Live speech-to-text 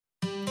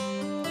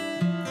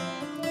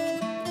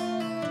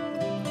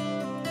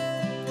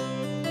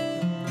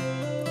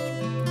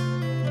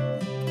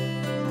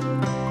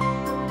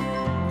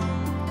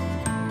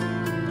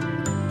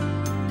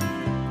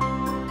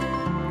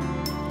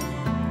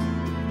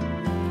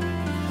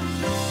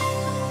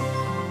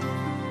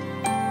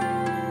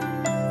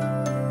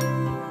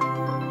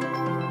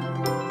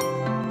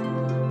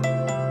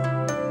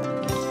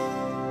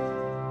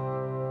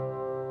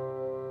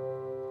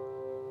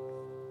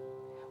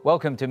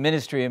Welcome to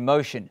Ministry in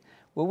Motion,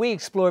 where we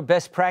explore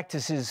best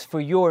practices for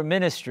your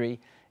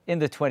ministry in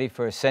the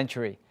 21st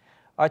century.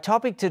 Our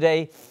topic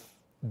today,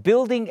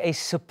 building a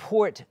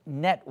support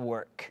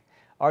network.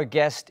 Our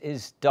guest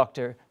is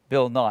Dr.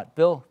 Bill Knott.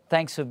 Bill,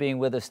 thanks for being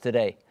with us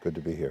today. Good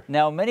to be here.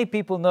 Now, many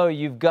people know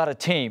you've got a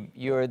team.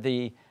 You're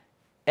the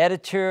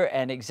editor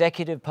and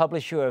executive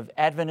publisher of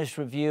Adventist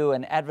Review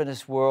and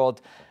Adventist World.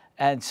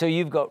 And so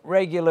you've got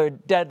regular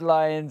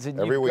deadlines and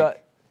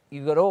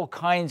you've got all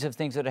kinds of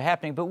things that are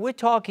happening. But we're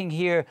talking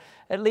here,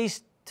 at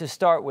least to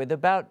start with,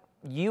 about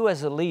you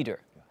as a leader.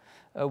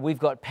 We've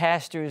got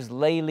pastors,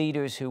 lay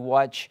leaders who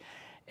watch,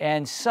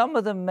 and some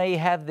of them may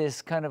have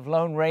this kind of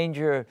Lone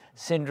Ranger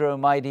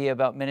syndrome idea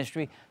about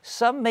ministry.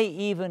 Some may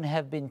even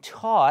have been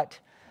taught,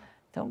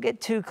 don't get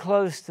too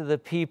close to the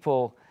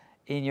people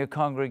in your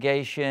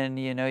congregation.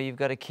 You know, you've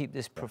got to keep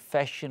this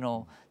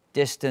professional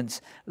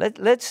distance.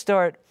 Let's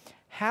start.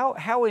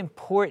 How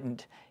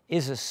important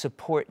is a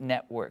support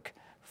network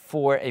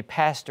for a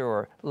pastor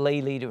or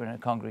lay leader in a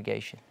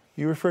congregation?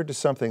 You referred to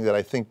something that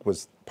I think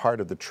was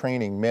part of the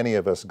training many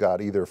of us got,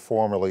 either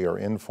formally or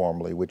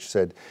informally, which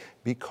said,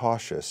 be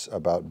cautious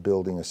about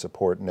building a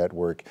support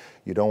network.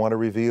 You don't want to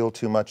reveal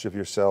too much of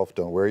yourself.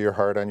 Don't wear your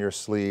heart on your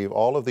sleeve.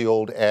 All of the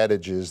old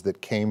adages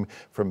that came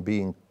from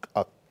being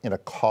in a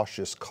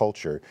cautious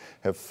culture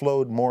have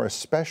flowed more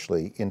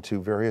especially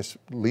into various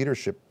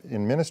leadership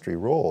in ministry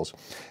roles.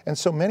 And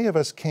so many of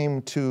us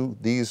came to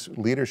these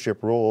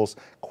leadership roles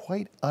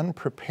quite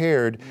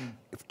unprepared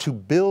to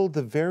build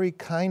the very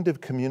kind of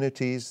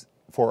communities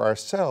for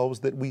ourselves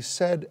that we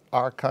said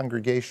our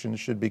congregation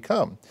should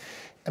become.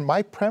 And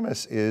my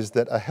premise is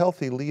that a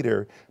healthy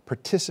leader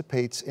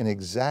participates in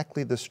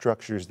exactly the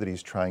structures that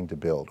he's trying to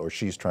build or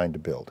she's trying to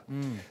build.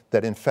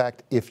 That in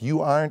fact, if you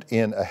aren't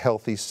in a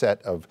healthy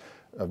set of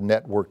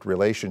networked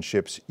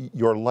relationships,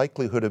 your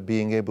likelihood of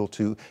being able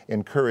to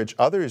encourage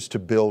others to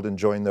build and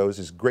join those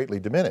is greatly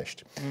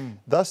diminished.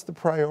 Thus, the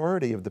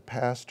priority of the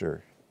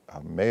pastor,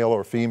 male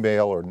or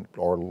female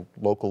or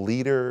local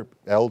leader,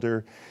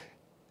 elder,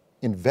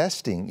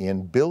 investing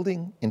in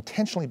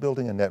intentionally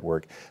building a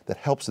network that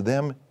helps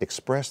them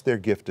express their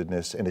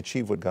giftedness and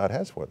achieve what God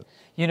has for them.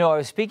 You know, I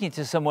was speaking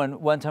to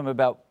someone one time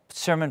about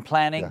sermon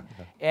planning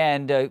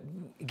and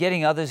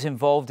getting others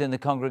involved in the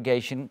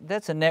congregation.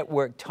 That's a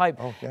network type.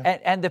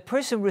 And the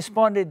person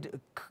responded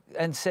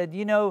and said,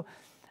 you know,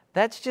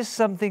 that's just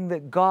something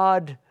that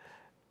God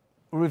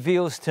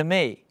reveals to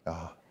me.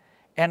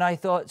 And I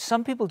thought,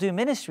 some people do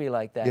ministry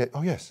like that.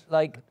 Oh, yes.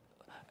 Like,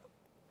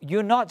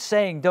 you're not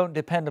saying don't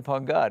depend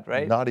upon God,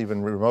 right? Not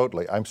even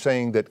remotely. I'm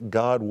saying that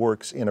God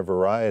works in a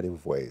variety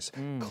of ways,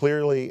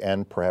 clearly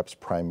and perhaps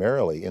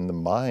primarily in the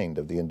mind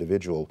of the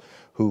individual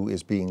who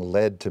is being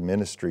led to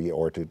ministry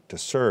or to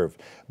serve,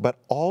 but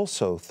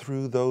also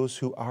through those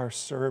who are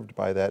served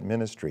by that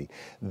ministry.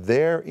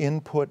 Their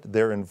input,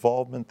 their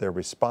involvement, their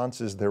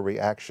responses, their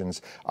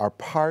reactions are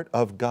part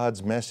of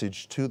God's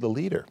message to the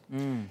leader.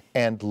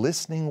 And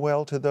listening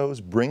well to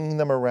those, bringing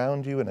them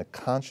around you in a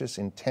conscious,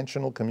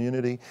 intentional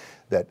community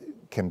that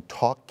can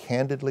talk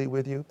candidly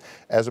with you.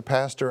 As a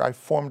pastor, I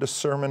formed a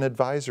sermon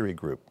advisory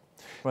group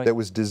that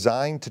was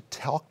designed to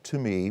talk to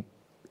me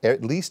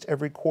at least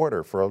every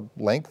quarter for a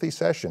lengthy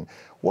session.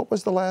 What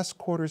was the last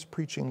quarter's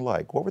preaching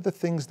like? What were the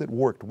things that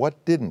worked?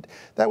 What didn't?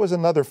 That was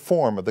another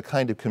form of the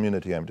kind of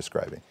community I'm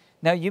describing.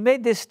 Now, you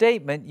made this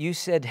statement. You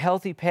said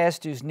healthy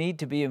pastors need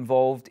to be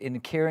involved in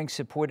caring,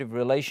 supportive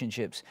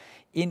relationships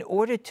in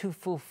order to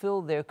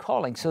fulfill their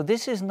calling. So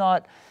this is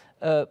not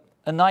a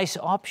nice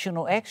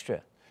optional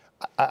extra.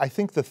 I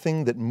think the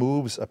thing that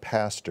moves a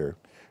pastor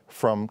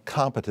from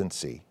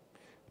competency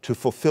to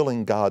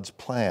fulfilling God's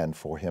plan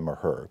for him or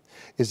her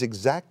is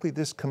exactly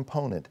this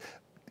component,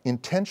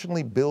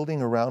 intentionally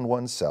building around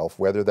oneself,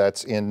 whether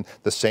that's in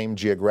the same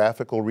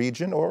geographical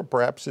region or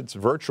perhaps it's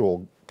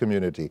virtual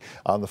community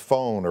on the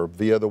phone or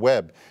via the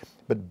web,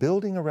 but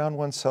building around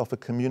oneself a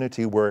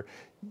community where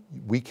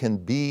we can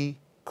be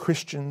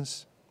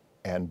Christians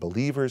and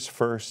believers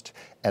first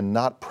and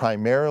not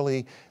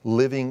primarily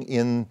living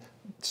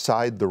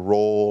inside the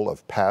role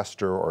of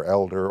pastor or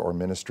elder or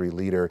ministry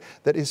leader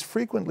that is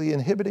frequently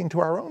inhibiting to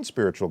our own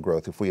spiritual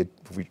growth if we're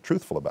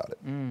truthful about it.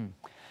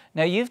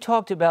 Now, you've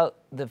talked about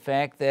the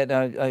fact that,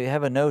 I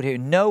have a note here,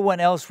 no one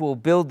else will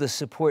build the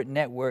support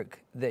network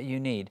that you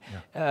need.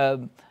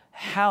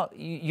 How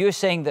you're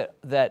saying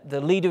that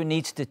the leader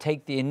needs to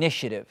take the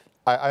initiative.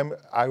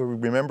 I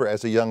remember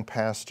as a young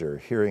pastor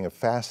hearing a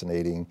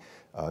fascinating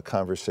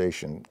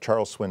conversation.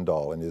 Charles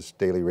Swindoll, in his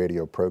daily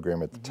radio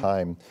program at the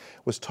time,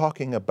 was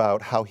talking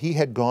about how he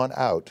had gone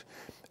out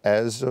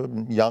as a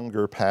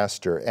younger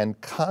pastor and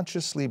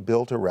consciously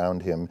built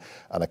around him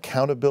an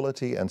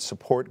accountability and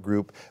support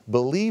group,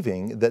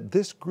 believing that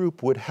this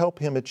group would help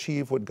him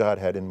achieve what God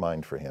had in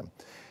mind for him.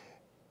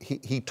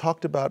 He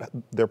talked about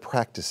their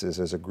practices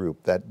as a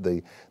group, that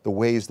the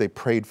ways they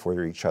prayed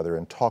for each other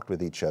and talked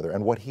with each other,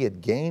 and what he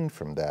had gained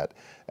from that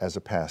as a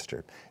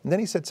pastor. And then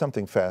he said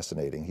something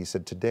fascinating. He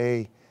said,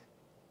 today,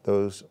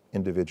 those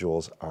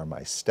individuals are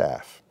my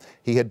staff.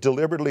 He had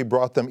deliberately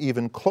brought them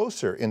even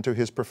closer into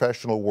his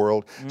professional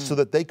world so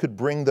that they could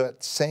bring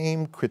that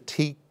same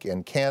critique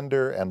and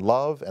candor and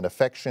love and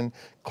affection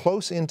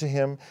close into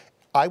him.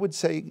 I would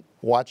say,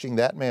 watching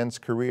that man's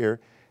career,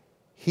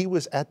 he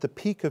was at the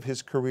peak of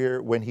his career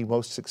when he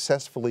most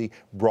successfully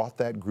brought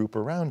that group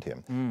around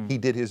him. He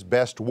did his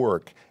best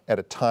work at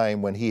a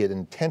time when he had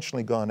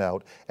intentionally gone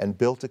out and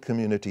built a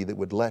community that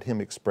would let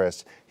him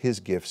express his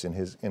gifts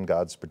in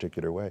God's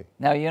particular way.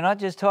 Now, you're not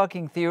just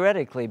talking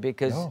theoretically,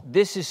 because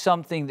this is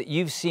something that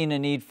you've seen a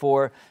need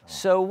for.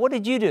 So what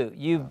did you do?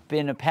 You've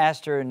been a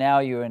pastor, now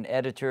you're an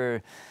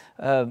editor.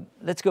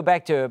 Let's go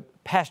back to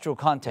pastoral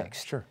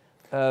context. Sure.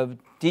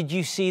 Did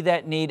you see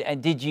that need,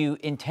 and did you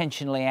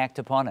intentionally act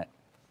upon it?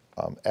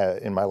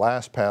 In my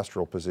last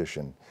pastoral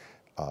position,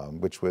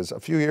 which was a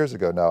few years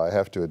ago now, I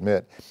have to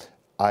admit,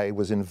 I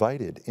was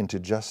invited into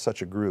just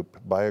such a group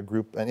by an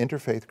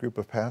interfaith group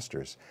of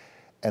pastors.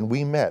 And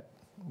we met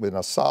with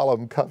a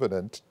solemn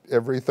covenant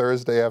every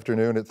Thursday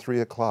afternoon at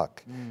 3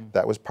 o'clock.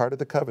 That was part of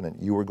the covenant.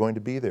 You were going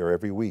to be there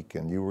every week,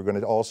 and you were going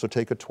to also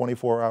take a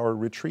 24-hour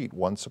retreat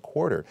once a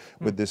quarter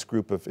with this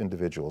group of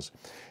individuals.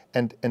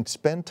 And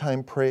spend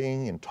time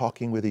praying and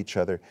talking with each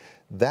other.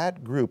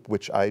 That group,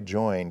 which I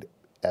joined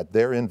at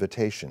their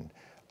invitation,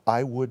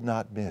 I would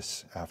not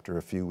miss after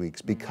a few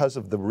weeks because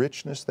of the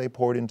richness they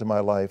poured into my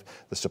life,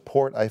 the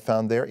support I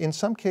found there. In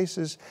some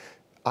cases,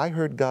 I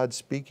heard God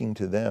speaking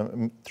to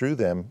them, through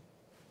them,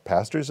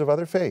 pastors of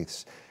other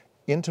faiths,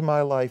 into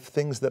my life,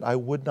 things that I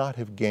would not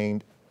have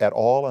gained at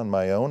all on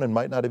my own and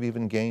might not have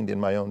even gained in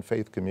my own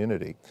faith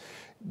community.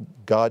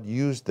 God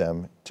used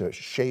them to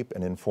shape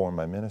and inform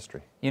my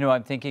ministry. You know,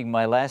 I'm thinking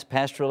my last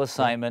pastoral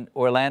assignment,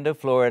 Orlando,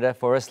 Florida,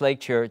 Forest Lake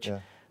Church,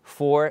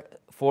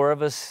 Four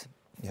of us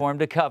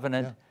formed a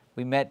covenant.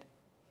 We met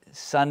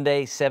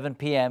Sunday, 7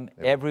 p.m.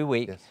 every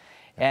week.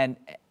 And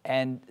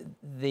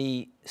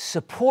the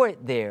support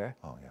there,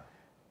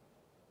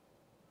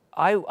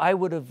 I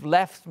would have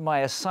left my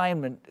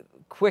assignment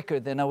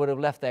quicker than I would have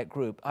left that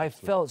group. I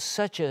felt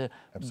such a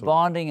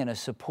bonding and a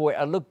support.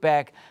 I look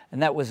back,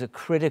 and that was a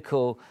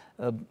critical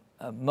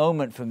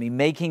moment for me,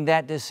 making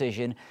that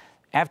decision.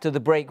 After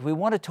the break, we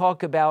want to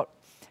talk about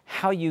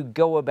how you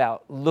go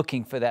about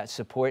looking for that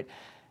support.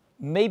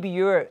 Maybe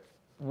you're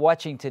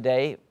watching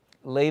today,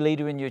 lay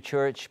leader in your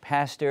church,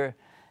 pastor,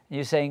 and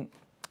you're saying,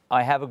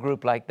 I have a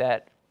group like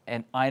that,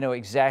 and I know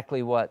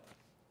exactly what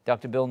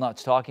Dr. Bill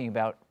Knott's talking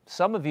about.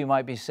 Some of you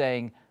might be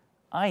saying,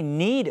 I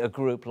need a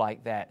group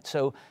like that.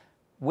 So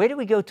where do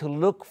we go to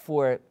look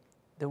for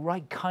the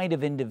right kind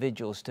of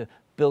individuals to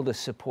build a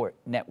support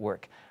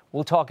network?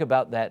 We'll talk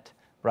about that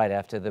right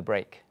after the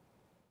break.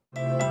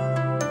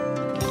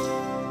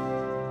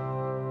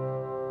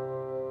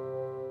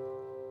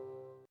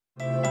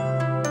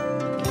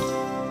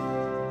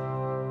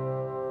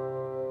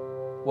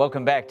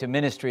 Welcome back to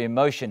Ministry in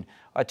Motion.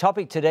 Our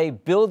topic today,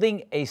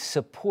 building a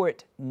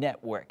support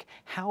network.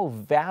 How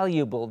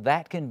valuable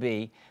that can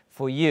be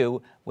for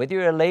you, whether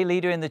you're a lay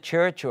leader in the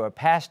church or a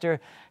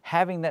pastor,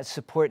 having that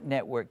support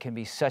network can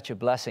be such a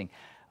blessing.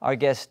 Our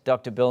guest,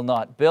 Dr. Bill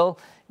Knott. Bill,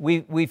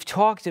 we've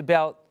talked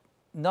about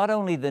not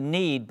only the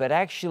need, but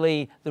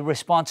actually the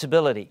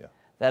responsibility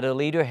that a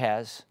leader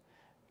has,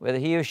 whether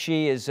he or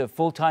she is a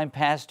full-time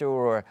pastor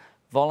or a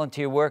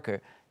volunteer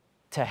worker,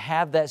 to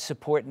have that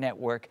support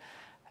network.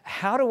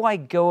 How do I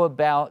go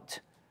about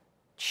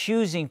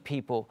choosing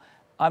people?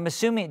 I'm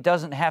assuming it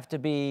doesn't have to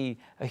be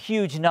a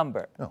huge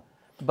number. No.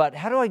 But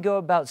how do I go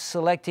about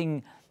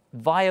selecting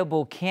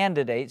viable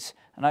candidates?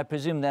 And I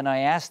presume then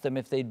I ask them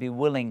if they'd be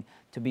willing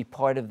to be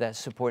part of that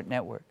support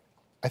network.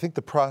 I think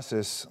the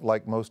process,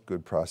 like most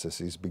good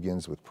processes,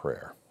 begins with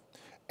prayer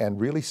and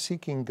really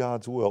seeking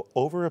God's will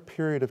over a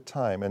period of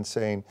time and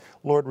saying,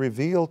 Lord,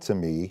 reveal to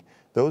me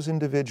those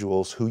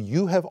individuals who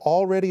you have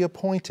already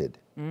appointed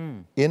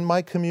in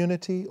my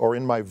community or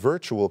in my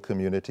virtual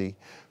community,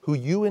 who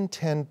you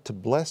intend to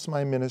bless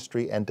my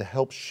ministry and to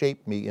help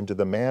shape me into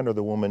the man or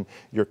the woman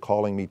you're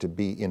calling me to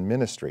be in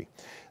ministry.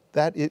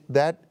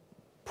 That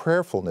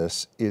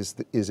prayerfulness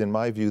is in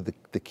my view,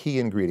 the key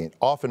ingredient.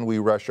 Often we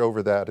rush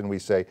over that and we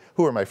say,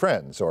 who are my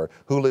friends, or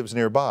who lives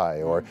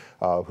nearby, or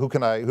who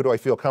do I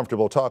feel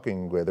comfortable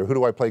talking with, or who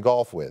do I play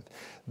golf with?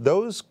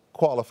 Those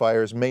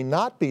qualifiers may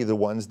not be the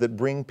ones that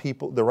bring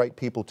the right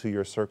people to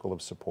your circle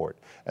of support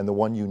and the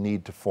one you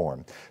need to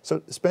form.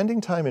 So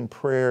spending time in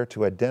prayer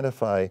to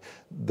identify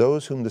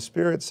those whom the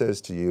Spirit says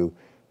to you,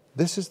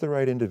 this is the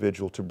right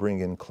individual to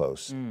bring in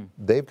close.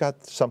 They've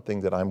got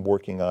something that I'm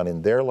working on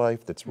in their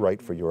life that's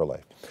right for your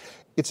life.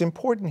 It's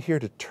important here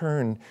to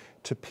turn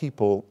to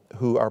people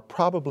who are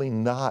probably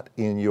not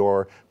in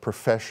your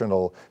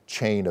professional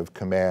chain of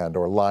command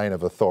or line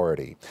of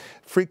authority.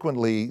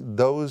 Frequently,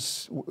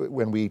 those,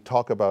 when we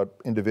talk about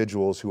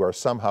individuals who are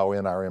somehow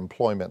in our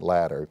employment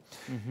ladder,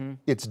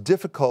 it's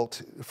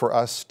difficult for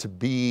us to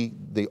be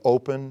the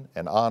open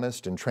and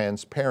honest and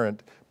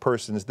transparent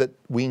persons that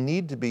we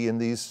need to be in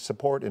these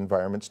support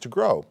environments to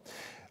grow.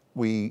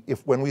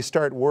 when we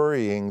start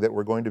worrying that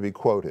we're going to be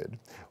quoted,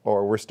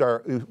 or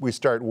we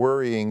start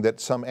worrying that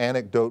some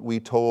anecdote we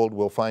told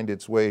will find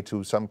its way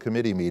to some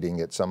committee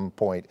meeting at some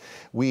point,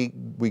 we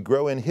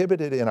grow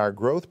inhibited in our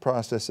growth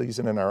processes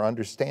and in our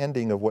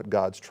understanding of what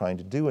God's trying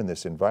to do in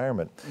this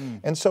environment.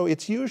 And so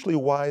it's usually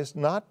wise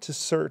not to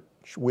search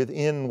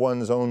within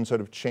one's own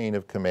sort of chain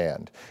of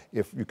command,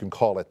 if you can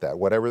call it that,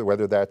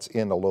 whether that's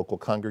in a local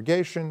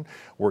congregation,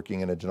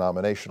 working in a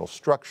denominational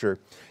structure.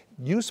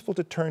 Useful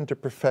to turn to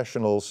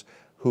professionals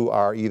who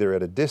are either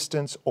at a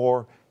distance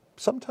or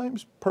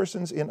sometimes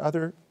persons in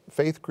other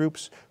faith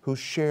groups who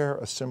share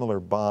a similar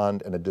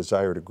bond and a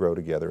desire to grow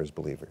together as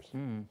believers.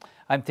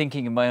 I'm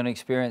thinking of my own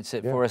experience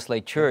at Forest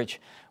Lake Church,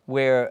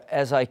 where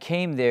as I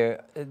came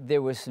there,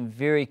 there were some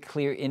very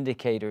clear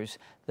indicators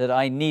that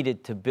I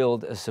needed to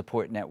build a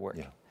support network.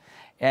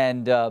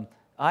 And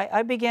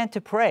I began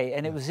to pray,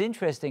 and it was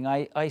interesting.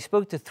 I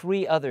spoke to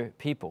 3 other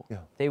people.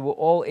 They were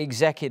all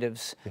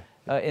executives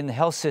in the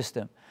health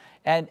system.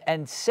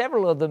 And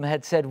several of them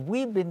had said,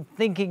 we've been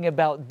thinking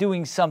about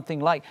doing something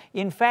like,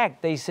 in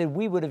fact, they said,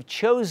 we would have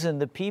chosen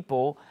the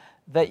people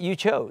that you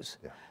chose.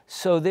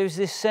 So there's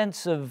this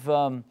sense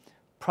of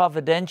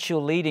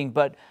providential leading,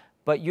 but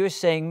you're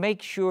saying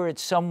make sure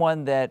it's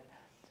someone that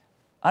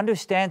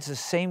understands the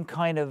same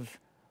kind of,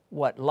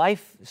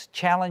 life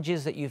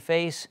challenges that you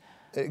face.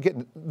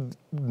 Again,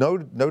 no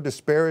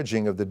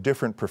disparaging of the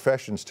different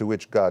professions to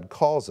which God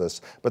calls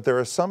us, but there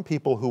are some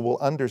people who will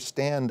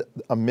understand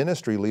a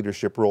ministry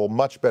leadership role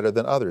much better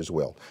than others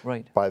will,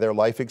 by their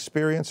life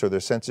experience or their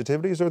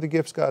sensitivities or the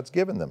gifts God's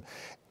given them.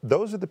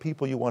 Those are the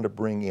people you want to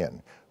bring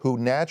in, who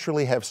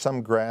naturally have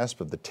some grasp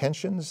of the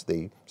tensions,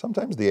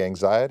 sometimes the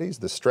anxieties,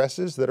 the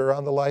stresses that are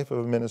on the life of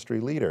a ministry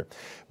leader.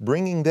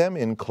 Bringing them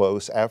in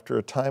close after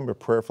a time of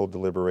prayerful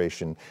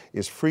deliberation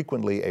is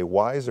frequently a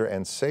wiser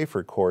and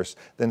safer course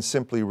than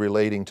simply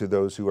relating to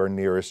those who are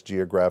nearest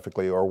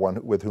geographically or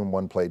with whom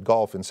one played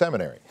golf in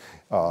seminary.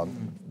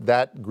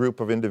 That group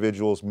of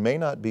individuals may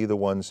not be the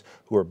ones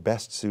who are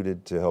best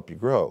suited to help you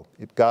grow.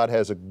 God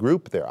has a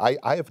group there.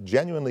 I have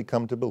genuinely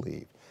come to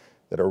believe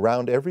that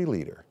around every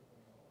leader,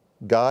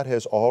 God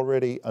has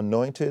already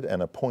anointed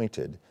and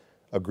appointed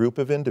a group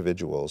of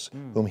individuals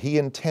whom He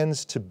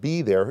intends to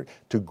be there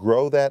to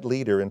grow that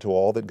leader into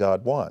all that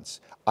God wants.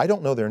 I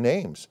don't know their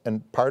names,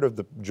 and part of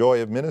the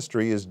joy of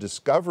ministry is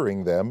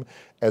discovering them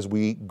as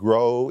we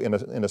grow in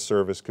a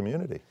service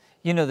community.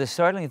 You know, the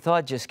startling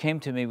thought just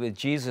came to me with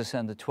Jesus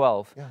and the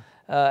 12,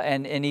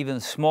 and even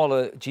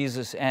smaller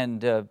Jesus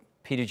and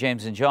Peter,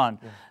 James, and John,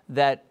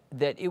 that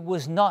it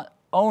was not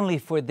only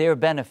for their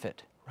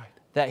benefit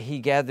that He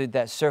gathered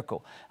that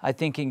circle. I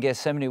think in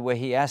Gethsemane where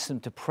He asked them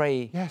to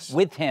pray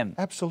with Him.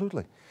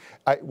 Absolutely.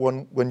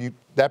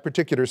 That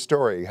particular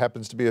story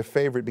happens to be a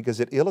favorite because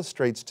it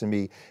illustrates to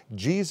me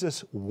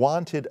Jesus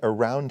wanted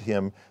around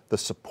Him the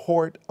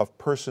support of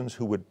persons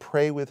who would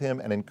pray with Him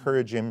and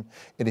encourage Him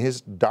in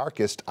His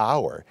darkest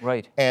hour.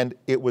 And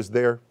it was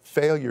their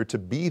failure to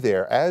be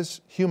there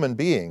as human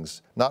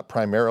beings, not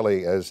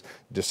primarily as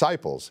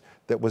disciples,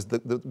 that was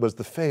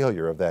the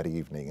failure of that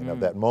evening and of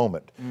that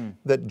moment.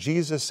 That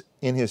Jesus,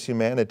 in His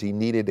humanity,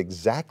 needed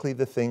exactly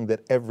the thing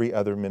that every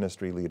other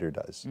ministry leader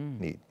does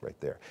need right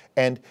there.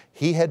 And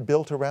He had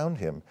built around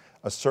Him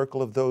a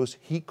circle of those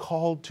He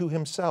called to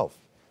Himself,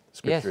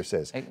 Scripture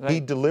says.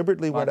 He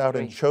deliberately went out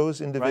and chose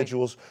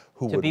individuals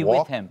who would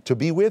walk to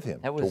be with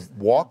Him, to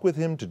walk with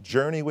Him, to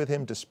journey with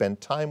Him, to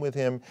spend time with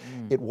Him.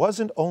 It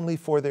wasn't only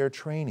for their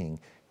training,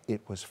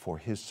 it was for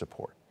His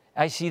support.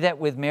 I see that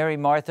with Mary,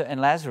 Martha,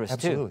 and Lazarus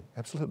too.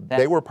 Absolutely.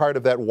 They were part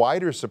of that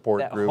wider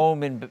support group. That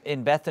home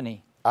in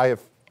Bethany. I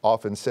have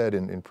often said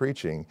in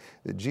preaching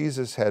that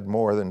Jesus had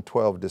more than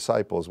 12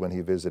 disciples when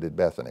He visited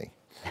Bethany.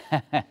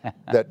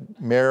 That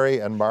Mary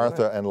and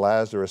Martha and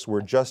Lazarus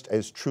were just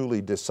as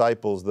truly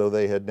disciples, though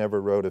they had never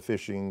rowed a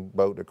fishing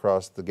boat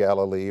across the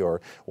Galilee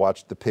or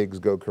watched the pigs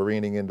go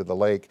careening into the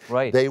lake.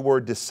 They were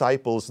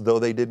disciples, though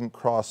they didn't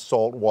cross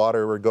salt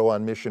water or go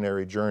on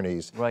missionary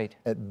journeys.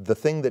 And the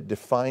thing that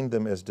defined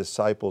them as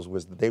disciples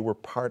was that they were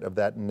part of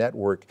that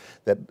network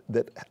that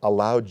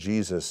allowed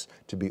Jesus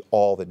to be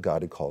all that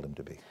God had called Him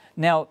to be.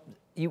 Now,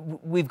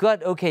 we've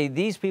got, okay,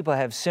 these people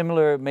have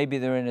similar, maybe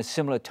they're in a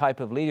similar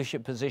type of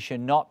leadership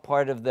position, not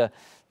part of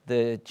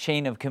the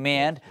chain of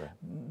command,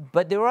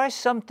 but there are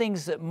some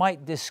things that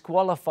might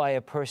disqualify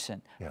a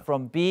person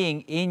from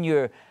being in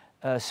your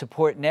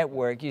support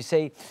network. You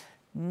say,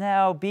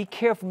 now be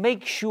careful,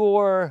 make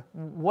sure,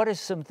 what are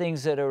some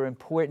things that are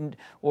important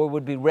or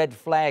would be red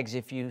flags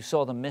if you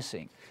saw them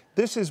missing?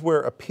 This is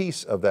where a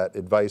piece of that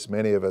advice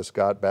many of us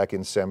got back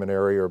in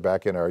seminary or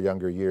back in our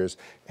younger years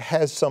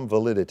has some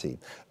validity.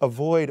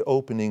 Avoid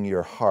opening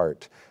your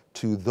heart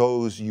to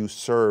those you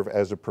serve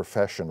as a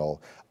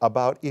professional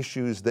about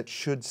issues that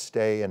should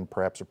stay and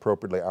perhaps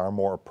appropriately are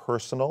more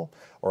personal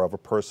or of a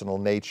personal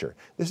nature.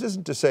 This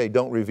isn't to say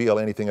don't reveal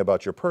anything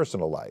about your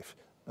personal life.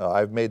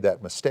 I've made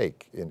that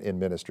mistake in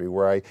ministry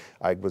where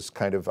I was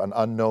kind of an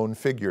unknown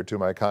figure to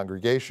my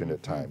congregation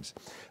at times.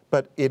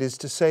 But it is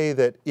to say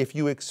that if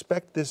you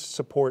expect this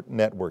support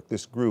network,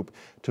 this group,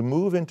 to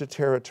move into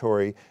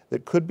territory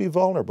that could be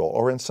vulnerable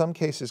or in some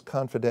cases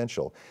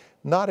confidential,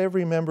 not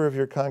every member of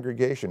your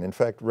congregation, in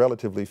fact,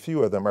 relatively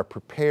few of them, are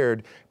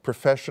prepared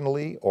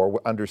professionally or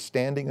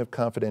understanding of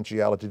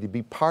confidentiality to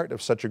be part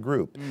of such a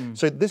group.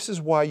 So this is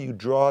why you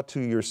draw to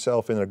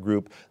yourself in a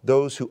group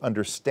those who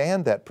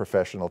understand that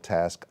professional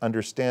task,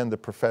 understand the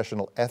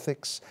professional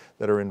ethics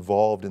that are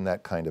involved in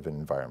that kind of an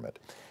environment.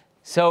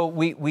 So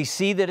we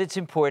see that it's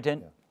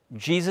important. Yeah.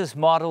 Jesus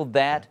modeled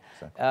that.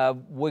 Yeah,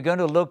 exactly. We're going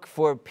to look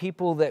for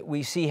people that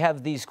we see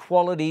have these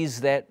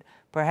qualities that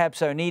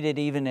perhaps are needed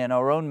even in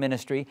our own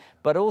ministry,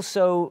 but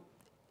also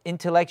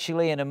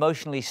intellectually and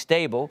emotionally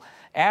stable.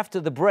 After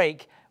the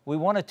break, we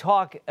want to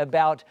talk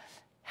about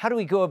how do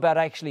we go about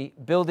actually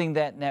building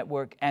that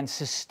network and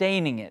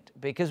sustaining it,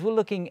 because we're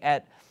looking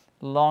at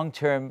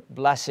long-term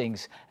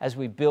blessings as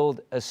we build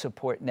a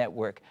support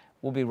network.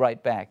 We'll be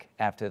right back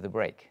after the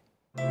break.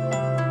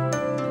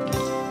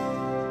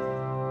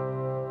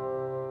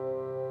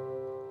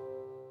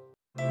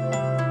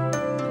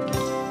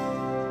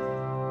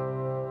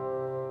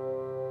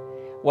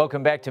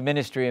 Welcome back to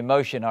Ministry in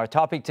Motion. Our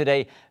topic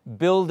today,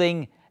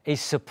 building a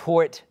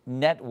support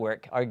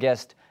network. Our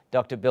guest,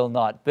 Dr. Bill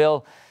Knott.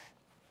 Bill,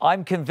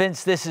 I'm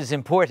convinced this is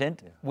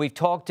important. Yeah. We've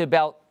talked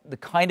about the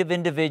kind of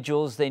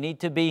individuals, they need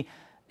to be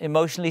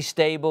emotionally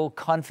stable,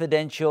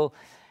 confidential,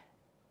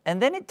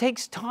 and then it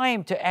takes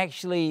time to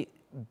actually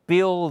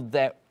build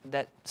that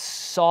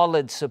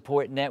solid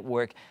support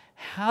network.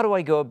 How do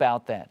I go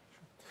about that?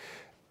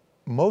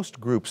 Most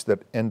groups that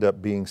end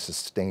up being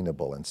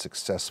sustainable and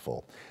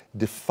successful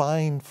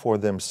define for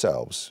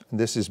themselves, and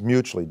this is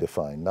mutually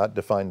defined, not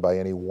defined by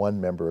any one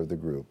member of the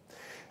group,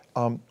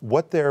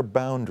 what their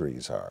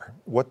boundaries are,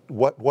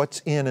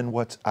 what's in and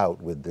what's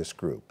out with this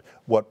group,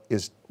 what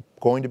is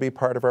going to be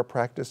part of our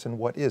practice and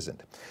what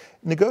isn't.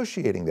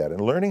 Negotiating that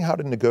and learning how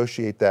to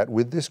negotiate that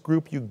with this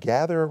group you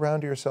gather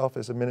around yourself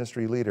as a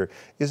ministry leader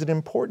is an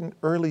important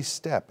early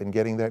step in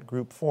getting that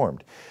group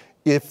formed.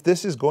 If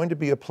this is going to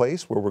be a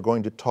place where we're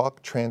going to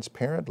talk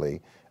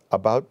transparently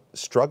about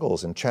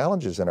struggles and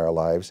challenges in our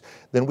lives,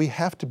 then we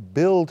have to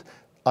build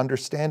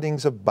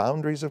understandings of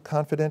boundaries of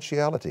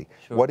confidentiality.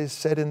 Sure. What is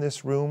said in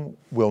this room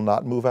will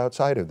not move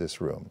outside of this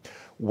room.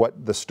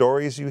 What the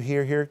stories you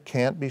hear here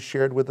can't be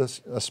shared with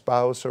a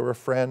spouse or a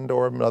friend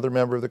or another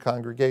member of the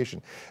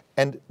congregation.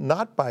 And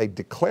not by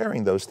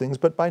declaring those things,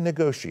 but by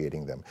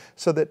negotiating them,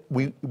 so that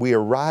we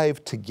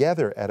arrive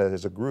together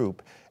as a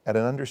group at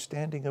an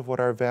understanding of what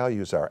our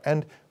values are.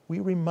 And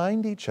we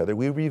remind each other,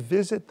 we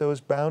revisit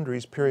those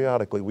boundaries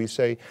periodically. We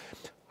say,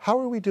 how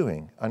are we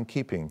doing on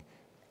keeping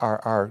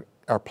our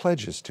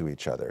pledges to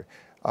each other?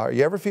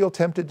 You ever feel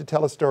tempted to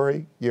tell a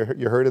story you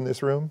heard in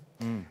this room?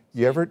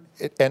 You ever,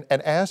 and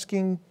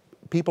asking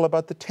people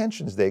about the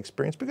tensions they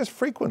experience, because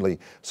frequently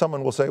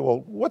someone will say,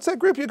 well, what's that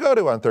group you go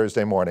to on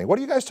Thursday morning? What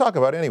do you guys talk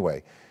about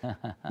anyway?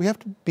 We have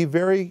to be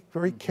very,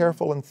 very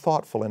careful and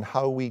thoughtful in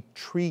how we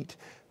treat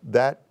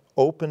that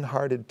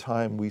open-hearted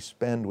time we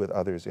spend with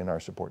others in our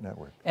support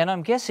network. And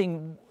I'm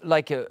guessing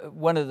like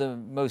one of the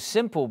most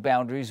simple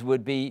boundaries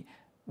would be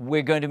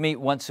we're going to meet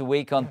once a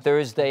week on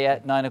Thursday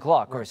at 9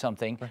 o'clock or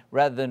something,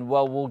 rather than,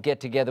 well, we'll get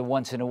together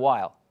once in a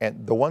while.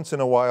 And the once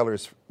in a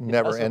whileers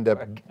never end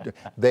up,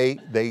 they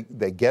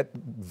get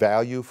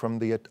value from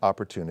the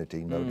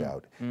opportunity, no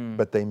doubt,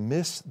 but they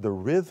miss the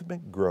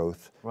rhythmic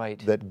growth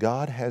that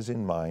God has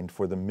in mind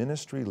for the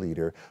ministry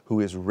leader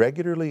who is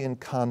regularly in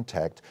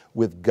contact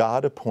with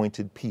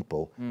God-appointed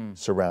people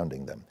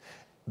surrounding them.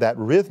 That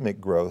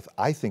rhythmic growth,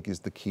 I think, is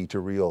the key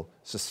to real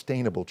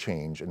sustainable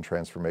change and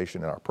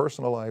transformation in our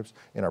personal lives,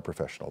 in our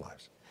professional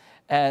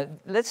lives.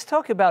 Let's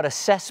talk about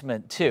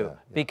assessment, too,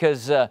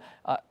 because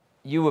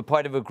you were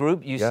part of a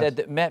group, you said,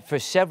 that met for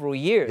several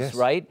years,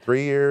 right?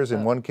 3 years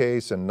in one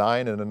case and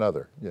 9 in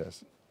another,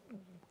 yes.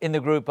 In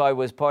the group I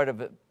was part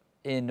of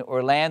in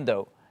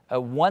Orlando,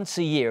 once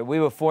a year, we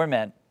were 4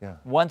 men,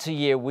 once a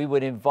year we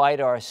would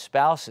invite our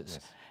spouses.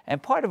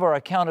 And part of our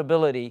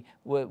accountability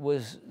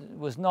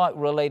was not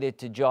related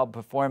to job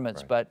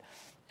performance, but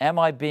am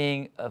I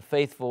being a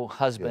faithful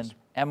husband?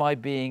 Am I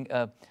being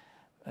a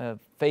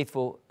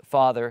faithful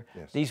father?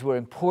 These were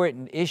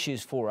important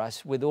issues for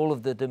us with all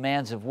of the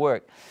demands of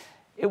work.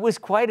 It was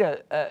quite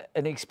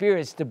an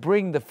experience to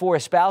bring the 4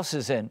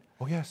 spouses in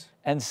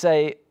and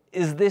say,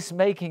 is this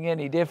making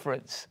any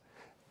difference?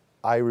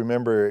 I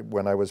remember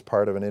when I was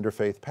part of an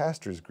interfaith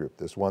pastors group,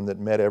 this one that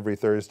met every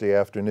Thursday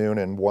afternoon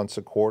and once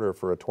a quarter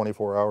for a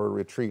 24-hour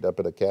retreat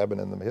up at a cabin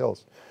in the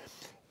hills.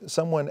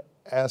 Someone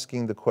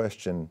asking the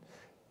question,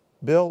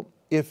 Bill,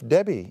 if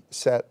Debbie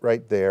sat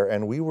right there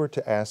and we were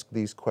to ask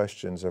these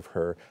questions of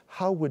her,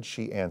 how would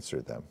she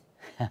answer them?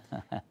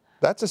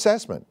 That's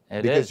assessment,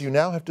 because you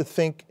now have to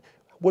think,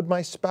 Would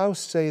my spouse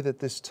say that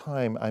this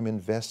time I'm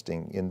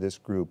investing in this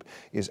group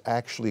is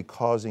actually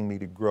causing me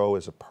to grow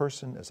as a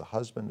person, as a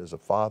husband, as a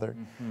father?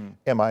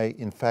 Am I,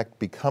 in fact,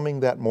 becoming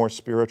that more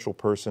spiritual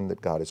person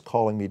that God is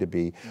calling me to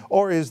be?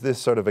 Or is this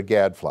sort of a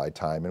gadfly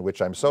time in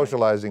which I'm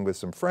socializing with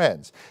some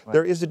friends?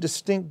 There is a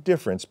distinct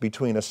difference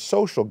between a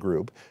social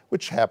group,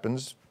 which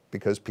happens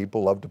because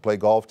people love to play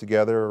golf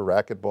together or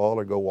racquetball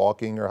or go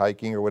walking or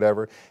hiking or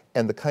whatever,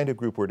 and the kind of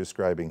group we're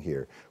describing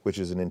here, which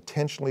is an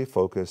intentionally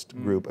focused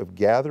group of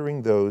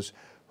gathering those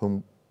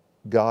whom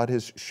God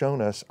has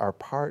shown us are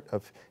part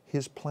of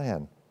His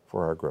plan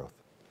for our growth.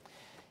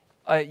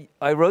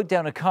 I wrote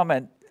down a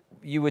comment.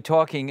 You were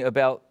talking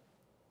about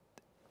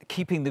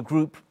keeping the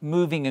group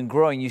moving and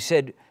growing. You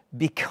said,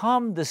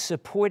 become the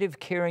supportive,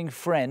 caring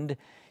friend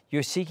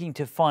you're seeking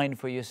to find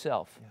for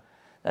yourself. Yeah.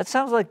 That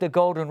sounds like the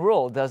golden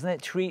rule, doesn't it?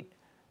 Treat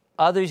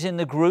others in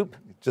the group.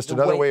 Just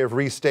another way of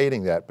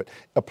restating that, but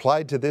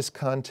applied to this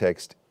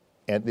context,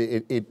 and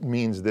it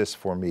means this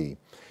for me.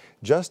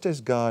 Just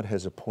as God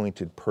has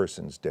appointed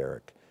persons,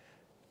 Derek,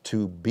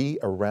 to be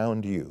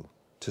around you,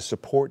 to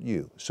support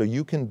you, so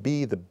you can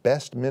be the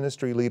best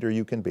ministry leader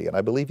you can be, and I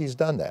believe He's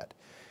done that,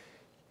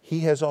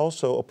 He has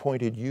also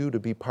appointed you to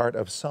be part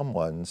of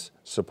someone's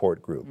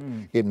support group.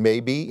 It may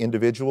be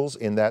individuals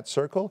in that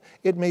circle.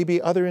 It may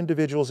be other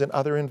individuals in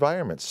other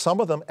environments,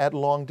 some of them at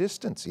long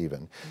distance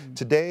even.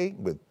 Today,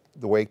 with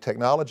the way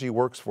technology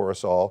works for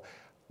us all,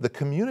 the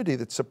community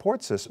that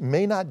supports us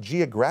may not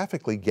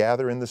geographically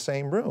gather in the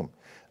same room.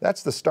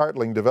 That's the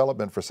startling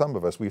development for some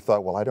of us. We've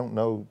thought, well, I don't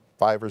know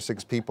 5 or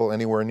 6 people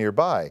anywhere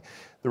nearby.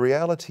 The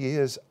reality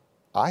is,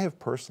 I have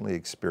personally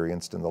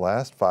experienced in the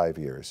last 5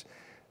 years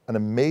an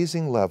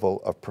amazing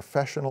level of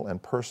professional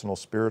and personal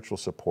spiritual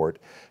support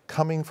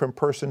coming from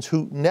persons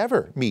who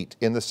never meet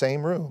in the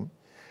same room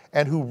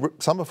and who,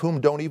 some of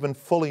whom don't even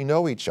fully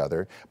know each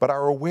other, but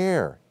are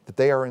aware that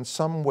they are in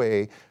some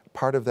way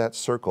part of that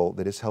circle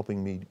that is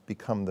helping me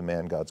become the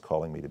man God's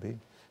calling me to be.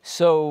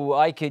 So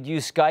I could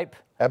use Skype?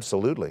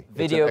 Absolutely.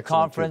 Video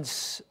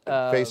conference?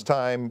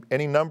 FaceTime,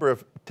 any number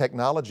of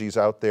technologies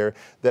out there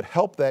that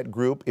help that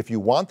group if you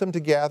want them to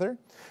gather,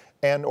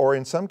 and or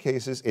in some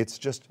cases, it's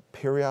just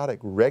periodic,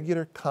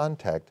 regular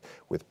contact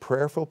with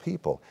prayerful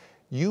people.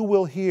 You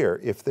will hear,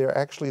 if they're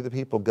actually the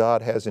people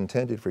God has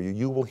intended for you,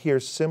 you will hear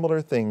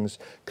similar things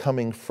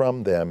coming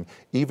from them,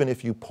 even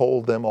if you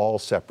polled them all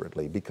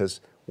separately, because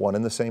one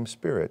and the same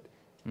Spirit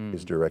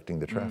is directing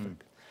the traffic.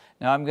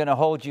 Now I'm going to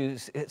hold you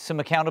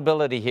some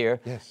accountability here.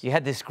 Yes. You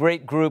had this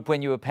great group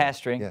when you were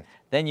pastoring. Yes.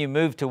 Then you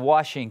moved to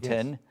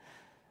Washington. Yes.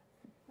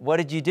 What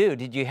did you do?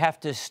 Did you have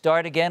to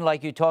start again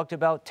like you talked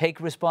about, take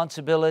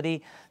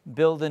responsibility,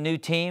 build a new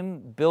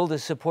team, build a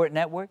support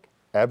network?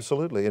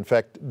 Absolutely. In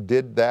fact,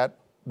 did that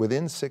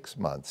within 6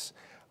 months.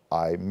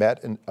 I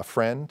met a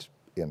friend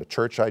in a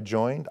church I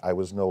joined. I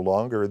was no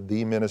longer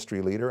the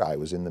ministry leader. I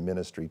was in the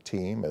ministry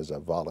team as a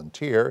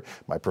volunteer.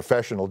 My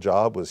professional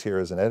job was here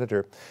as an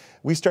editor.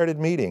 We started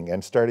meeting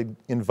and started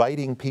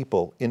inviting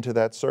people into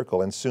that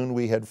circle, and soon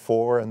we had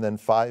 4 and then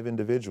 5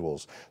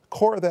 individuals. The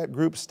core of that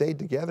group stayed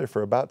together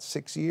for about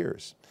 6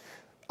 years.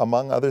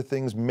 Among other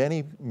things,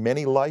 many,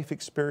 many life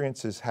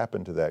experiences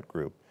happened to that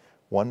group.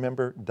 One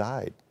member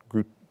died,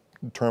 grew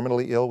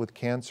terminally ill with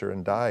cancer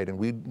and died, and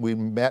we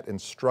met and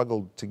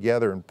struggled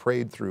together and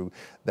prayed through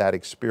that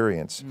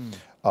experience.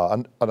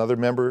 Another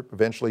member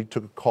eventually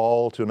took a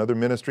call to another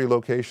ministry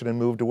location and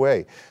moved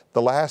away.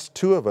 The last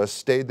 2 of us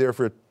stayed there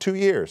for 2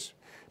 years,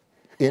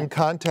 in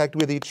contact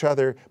with each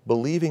other,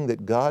 believing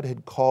that God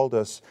had called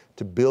us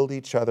to build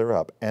each other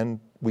up, and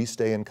we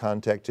stay in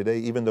contact today,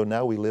 even though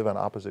now we live on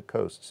opposite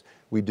coasts.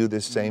 We do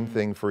this same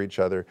thing for each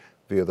other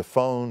via the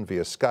phone,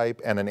 via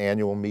Skype, and an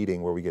annual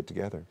meeting where we get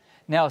together.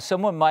 Now,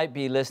 someone might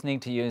be listening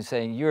to you and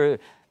saying, you're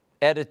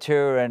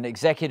editor and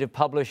executive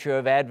publisher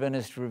of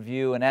Adventist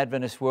Review and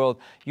Adventist World.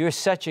 You're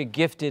such a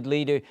gifted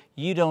leader,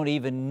 you don't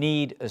even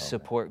need a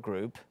support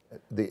group.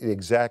 The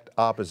exact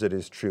opposite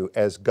is true.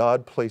 As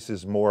God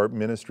places more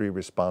ministry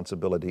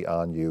responsibility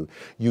on you,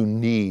 you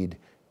need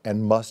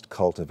and must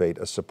cultivate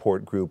a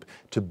support group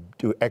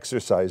to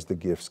exercise the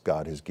gifts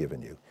God has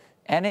given you.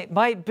 And it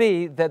might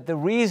be that the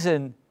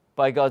reason,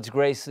 by God's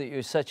grace, that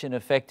you're such an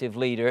effective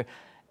leader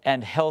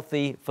and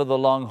healthy for the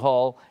long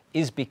haul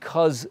is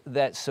because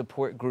that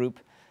support group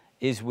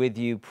is with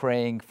you,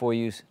 praying for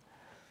you.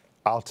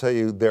 I'll tell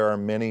you, there are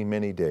many,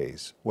 many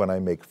days when I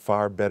make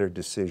far better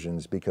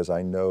decisions because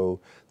I know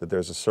that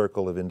there's a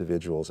circle of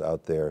individuals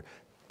out there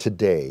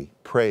today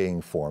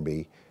praying for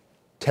me,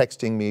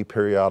 texting me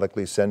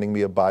periodically, sending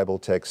me a Bible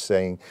text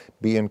saying,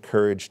 be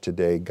encouraged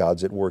today,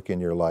 God's at work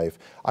in your life.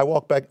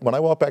 When I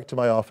walk back to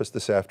my office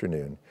this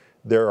afternoon,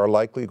 there are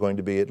likely going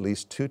to be at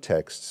least 2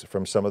 texts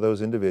from some of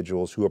those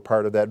individuals who are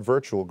part of that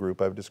virtual group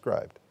I've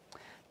described.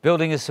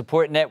 Building a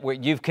support network,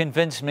 you've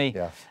convinced me.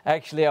 Yeah.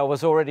 Actually, I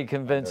was already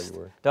convinced.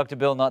 Dr.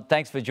 Bill Knott,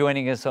 thanks for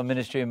joining us on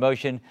Ministry in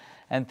Motion,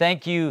 and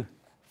thank you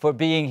for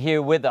being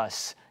here with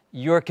us.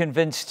 You're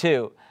convinced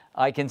too,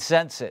 I can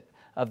sense it,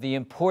 of the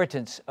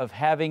importance of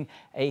having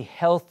a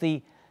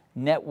healthy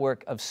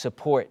network of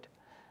support.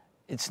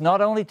 It's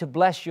not only to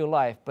bless your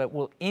life, but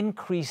will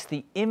increase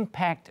the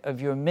impact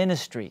of your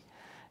ministry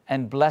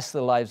and bless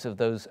the lives of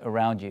those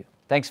around you.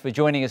 Thanks for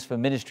joining us for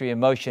Ministry in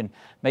Motion.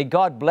 May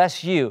God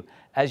bless you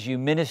as you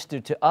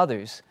minister to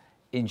others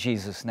in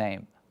Jesus'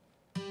 name.